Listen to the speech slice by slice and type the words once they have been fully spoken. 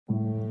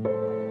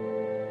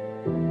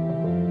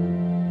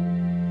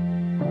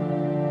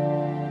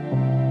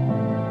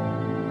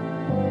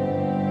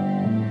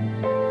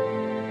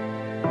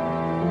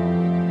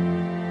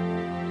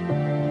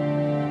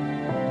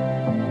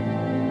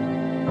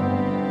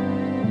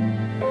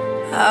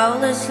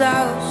All is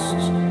lost,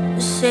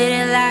 the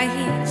city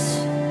lights,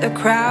 the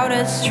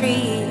crowded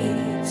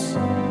streets,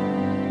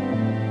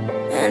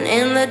 and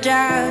in the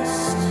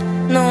dust,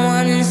 no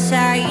one in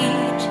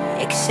sight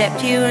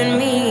except you and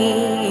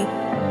me.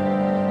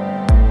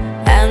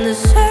 And the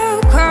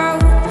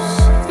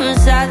circles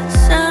inside the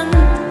sun,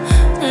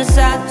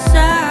 inside the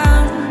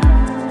sun,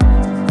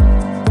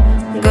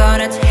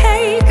 gonna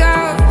take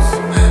us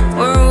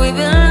where we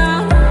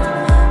belong,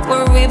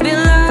 where we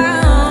belong.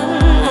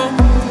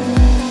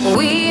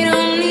 We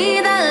don't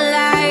need the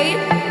light.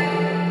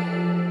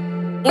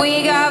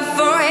 We got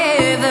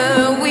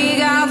forever, we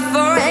got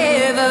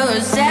forever.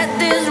 Set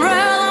this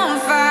world on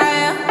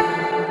fire.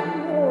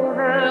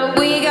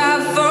 We got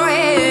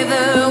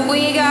forever,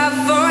 we got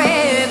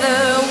forever.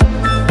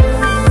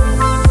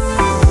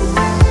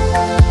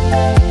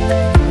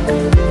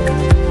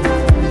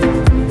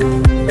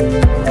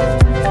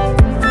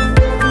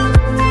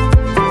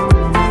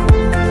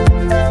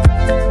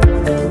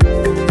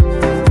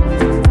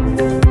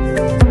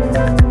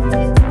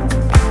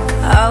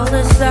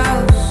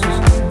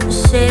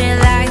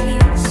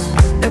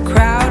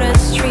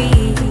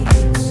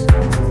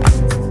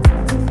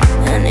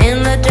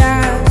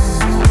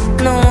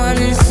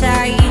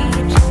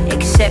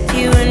 Except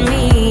you and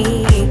me.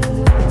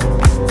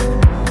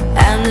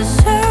 And the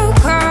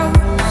circles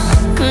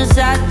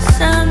inside the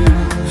sun,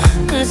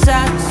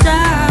 inside the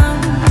sun,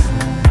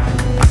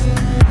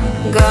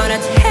 gonna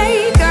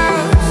take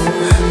us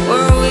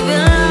where we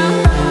belong,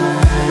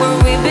 where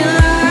we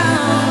belong.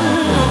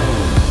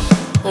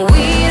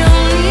 We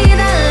don't need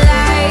a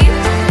light.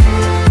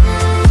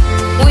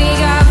 We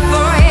got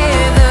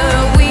forever,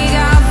 we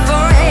got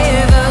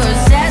forever.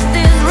 Set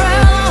this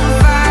world on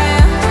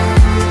fire.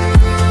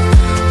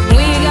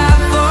 We got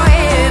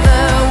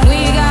forever, we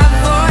got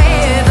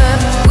forever.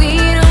 We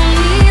don't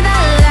need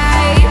a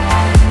light.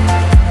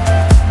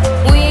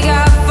 We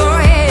got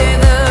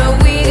forever,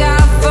 we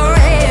got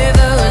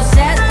forever.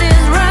 Set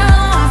this world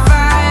on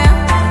fire.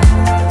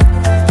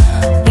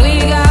 We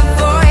got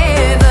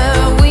forever,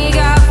 we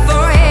got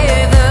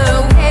forever.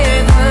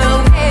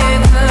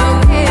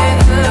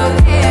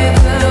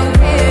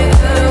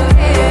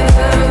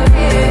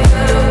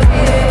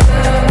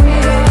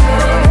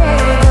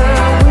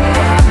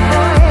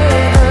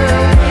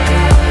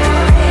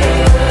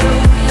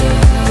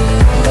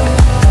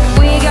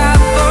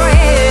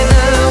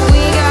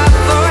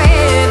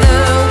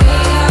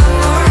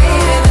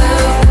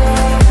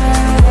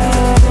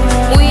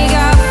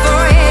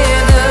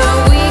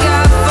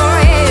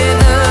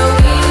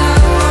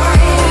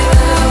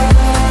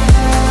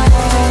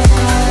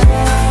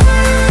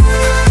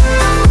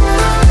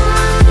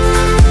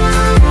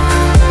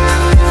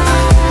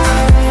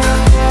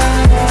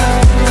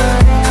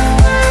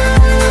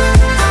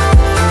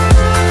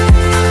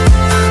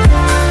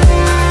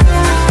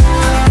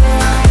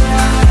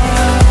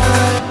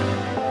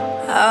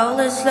 All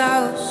is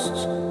lost,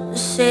 the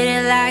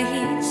city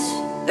lights,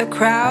 the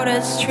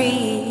crowded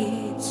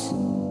streets,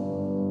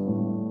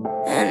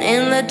 and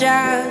in the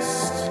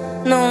dust,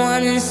 no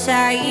one in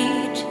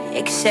sight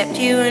except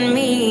you and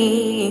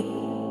me.